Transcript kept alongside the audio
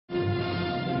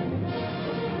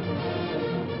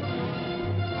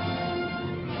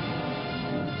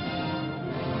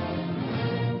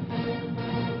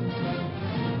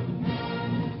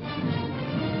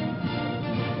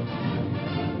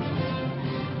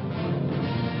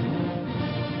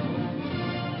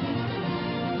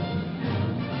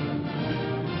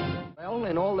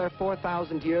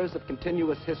4,000 years of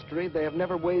continuous history, they have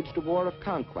never waged a war of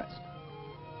conquest.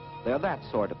 They're that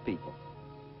sort of people.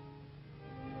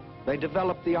 They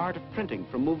developed the art of printing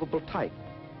from movable type.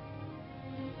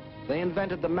 They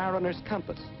invented the mariner's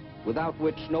compass, without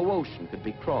which no ocean could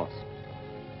be crossed.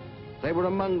 They were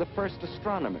among the first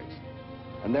astronomers,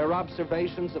 and their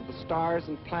observations of the stars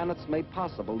and planets made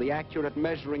possible the accurate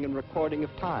measuring and recording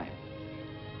of time.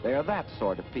 They are that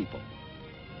sort of people.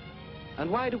 And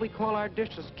why do we call our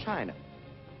dishes China?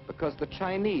 Because the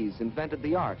Chinese invented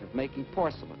the art of making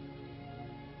porcelain.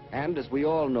 And as we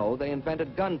all know, they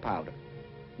invented gunpowder,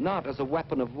 not as a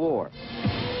weapon of war,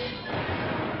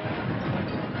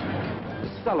 to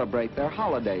celebrate their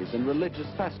holidays and religious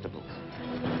festivals.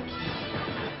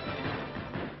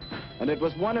 And it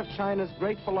was one of China's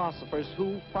great philosophers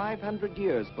who, 500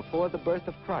 years before the birth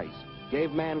of Christ,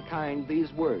 gave mankind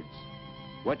these words: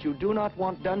 "What you do not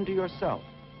want done to yourself,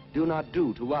 do not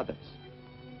do to others."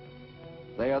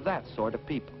 They are that sort of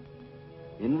people,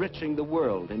 enriching the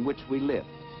world in which we live.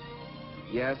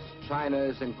 Yes, China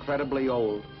is incredibly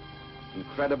old,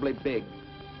 incredibly big,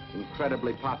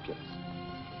 incredibly populous.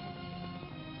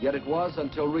 Yet it was,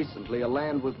 until recently, a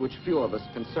land with which few of us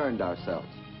concerned ourselves.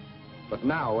 But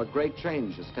now a great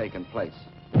change has taken place.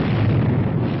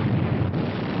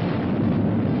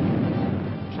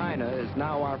 China is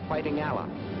now our fighting ally,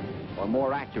 or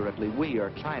more accurately, we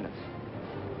are China's.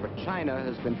 For China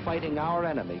has been fighting our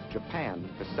enemy, Japan,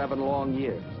 for 7 long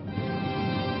years.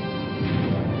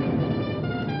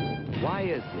 Why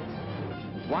is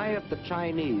this? Why have the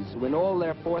Chinese, who in all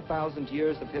their 4,000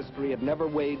 years of history have never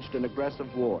waged an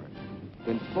aggressive war,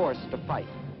 been forced to fight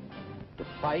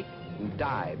and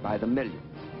die by the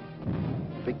millions?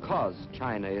 Because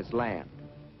China is land,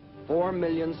 4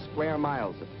 million square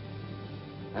miles of it.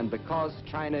 And because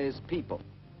China is people,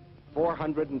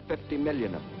 450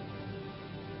 million of them.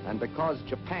 And because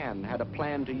Japan had a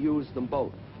plan to use them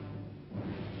both.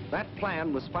 That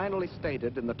plan was finally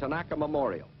stated in the Tanaka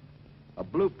Memorial, a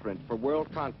blueprint for world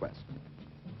conquest,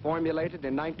 formulated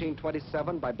in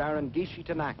 1927 by Baron Gishi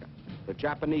Tanaka, the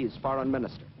Japanese foreign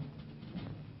minister.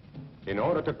 In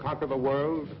order to conquer the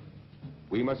world,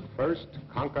 we must first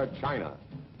conquer China.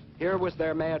 Here was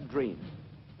their mad dream.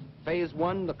 Phase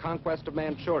 1, the conquest of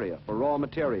Manchuria for raw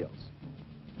materials.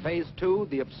 Phase 2,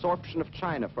 the absorption of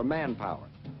China for manpower,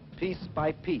 piece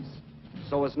by piece,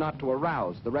 so as not to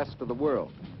arouse the rest of the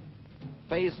world.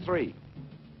 Phase 3,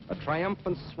 a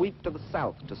triumphant sweep to the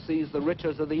south to seize the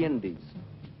riches of the Indies.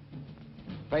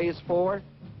 Phase 4,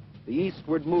 the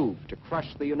eastward move to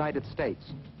crush the United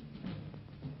States.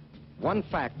 One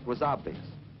fact was obvious.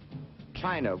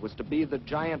 China was to be the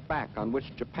giant back on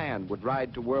which Japan would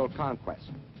ride to world conquest,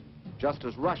 just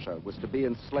as Russia was to be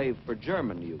enslaved for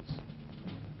German use.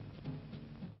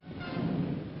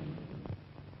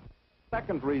 The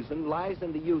second reason lies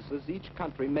in the uses each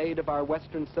country made of our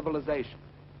Western civilization.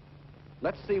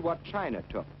 Let's see what China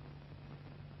took.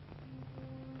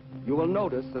 You will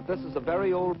notice that this is a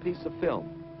very old piece of film.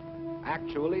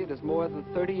 Actually, it is more than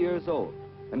 30 years old,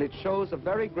 and it shows a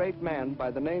very great man by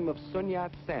the name of Sun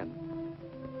Yat-sen.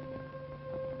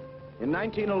 In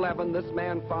 1911, this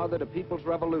man fathered a people's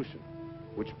revolution,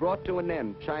 which brought to an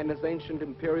end China's ancient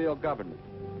imperial government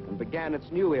and began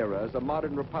its new era as a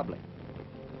modern republic,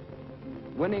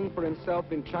 winning for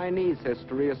himself in Chinese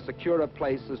history as secure a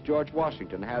place as George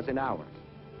Washington has in ours.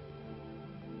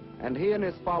 And he and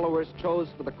his followers chose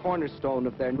for the cornerstone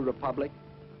of their new republic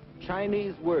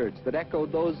Chinese words that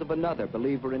echoed those of another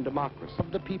believer in democracy.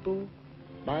 Of the people,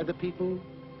 by the people.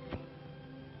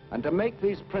 And to make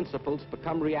these principles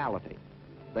become reality,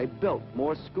 they built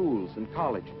more schools and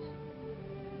colleges.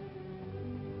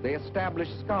 They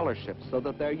established scholarships so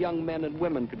that their young men and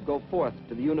women could go forth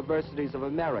to the universities of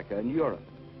America and Europe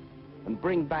and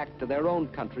bring back to their own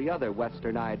country other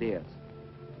Western ideas.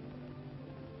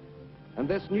 And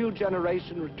this new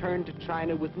generation returned to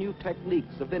China with new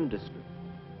techniques of industry,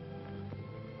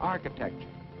 architecture,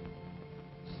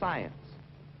 science,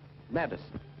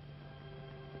 medicine.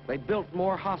 They built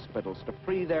more hospitals to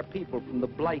free their people from the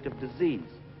blight of disease.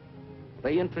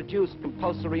 They introduced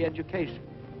compulsory education.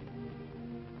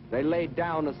 They laid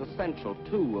down as essential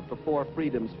 2 of the 4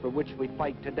 freedoms for which we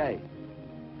fight today: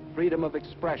 freedom of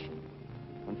expression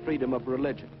and freedom of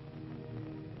religion.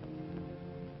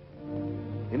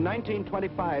 In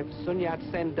 1925, Sun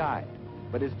Yat-sen died,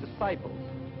 but his disciples,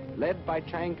 led by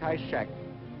Chiang Kai-shek,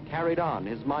 carried on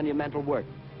his monumental work.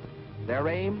 Their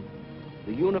aim,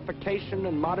 the unification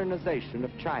and modernization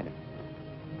of China.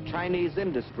 Chinese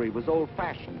industry was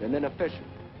old-fashioned and inefficient.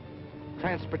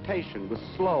 Transportation was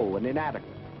slow and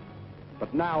inadequate.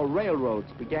 But now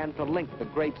railroads began to link the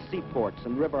great seaports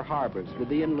and river harbors with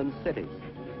the inland cities.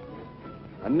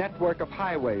 A network of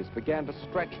highways began to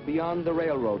stretch beyond the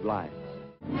railroad lines.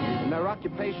 In their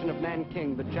occupation of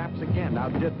Nanking, the Japs again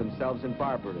outdid themselves in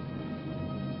barbarism.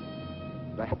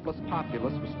 The helpless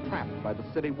populace was trapped by the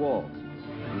city walls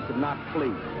and could not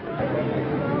flee.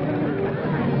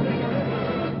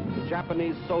 The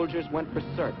Japanese soldiers went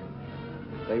berserk.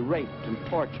 They raped and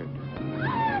tortured.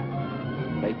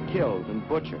 They killed and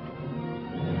butchered.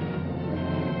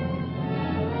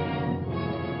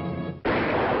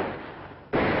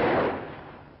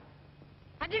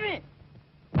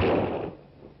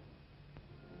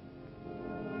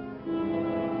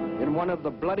 In one of the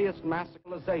bloodiest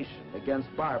massacres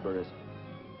against barbarism,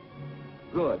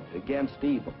 good against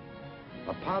evil,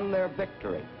 upon their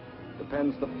victory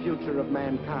depends the future of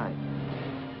mankind.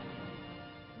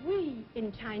 We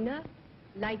in China,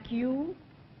 like you,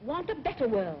 want a better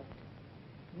world.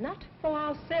 Not for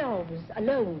ourselves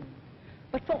alone,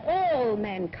 but for all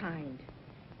mankind.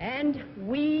 And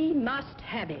we must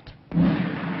have it.